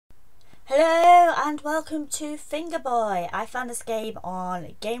and welcome to Finger Boy. I found this game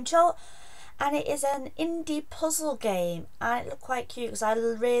on Game Jolt and it is an indie puzzle game and it looked quite cute because I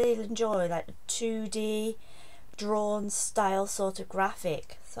really enjoy like the 2D drawn style sort of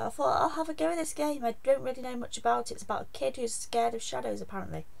graphic. So I thought I'll have a go at this game. I don't really know much about it. It's about a kid who's scared of shadows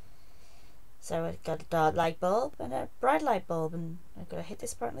apparently. So I've got a dark light bulb and a bright light bulb and I've got to hit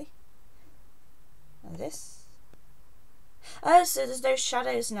this apparently. And this. Oh, so there's no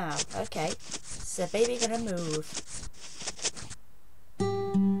shadows now. Okay. So baby gonna move.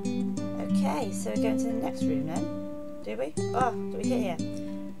 Okay, so we're going to the next room then. Do we? Oh, do we hit here?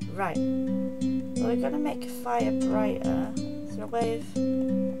 Right. Well, we're gonna make a fire brighter. Is there a way of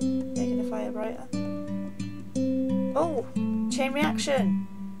making the fire brighter? Oh! Chain reaction!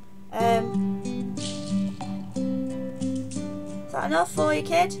 Is that enough for you,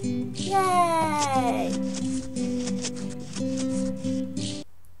 kid? Yay!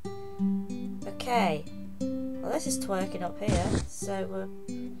 Okay, well this is twerking up here, so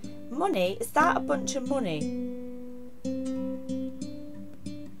money, is that a bunch of money?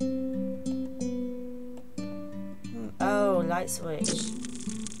 Oh, light switch.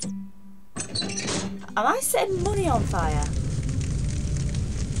 Am I setting money on fire?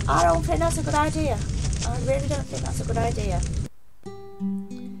 I don't think that's a good idea. I really don't think that's a good idea.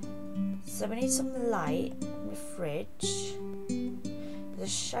 So we need some light in the fridge. There's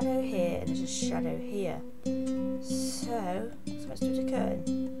a shadow here and there's a shadow here. So let's do the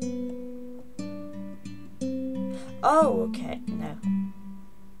curtain. Oh, okay. No.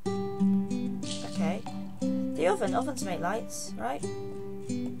 Okay. The oven to make lights, right?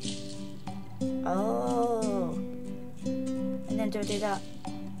 Oh. And then do I do that?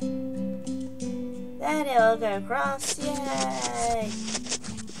 Then it'll go across. Yay!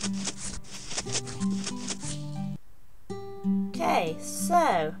 Okay,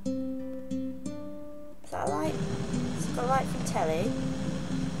 so is that a light? It's got a light from telly.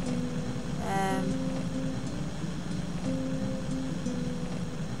 I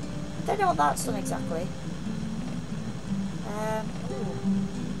don't know what that's done exactly.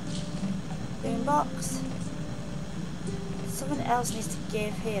 Boom box. Someone else needs to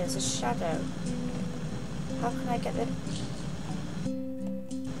give here. There's a shadow. How can I get the?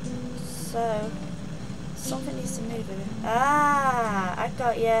 So. Something needs to move. Ah, I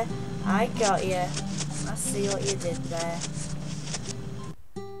got you. I got you. I see what you did there.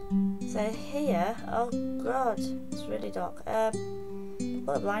 So here, oh god, it's really dark.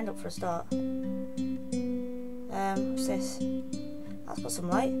 Put a blind up for a start. What's this? Let's put some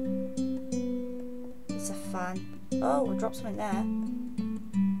light. It's a fan. Oh, we'll drop something there.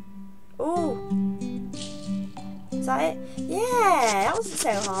 Ooh. Is that it? Yeah, that wasn't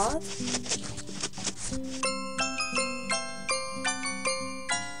so hard.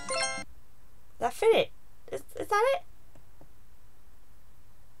 Did I finish it? Is that it?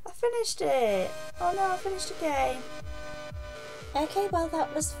 I finished it. Oh no, I finished the game. Okay, well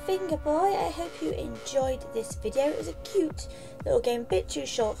that was Finger Boy. I hope you enjoyed this video. It was a cute little game, a bit too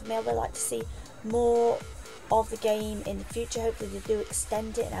short for me. I would like to see more of the game in the future. Hopefully they do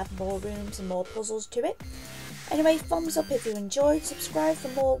extend it and have more rooms and more puzzles to it. Anyway, thumbs up if you enjoyed, subscribe for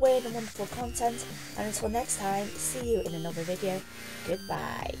more weird and wonderful content, and until next time, see you in another video.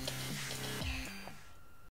 Goodbye.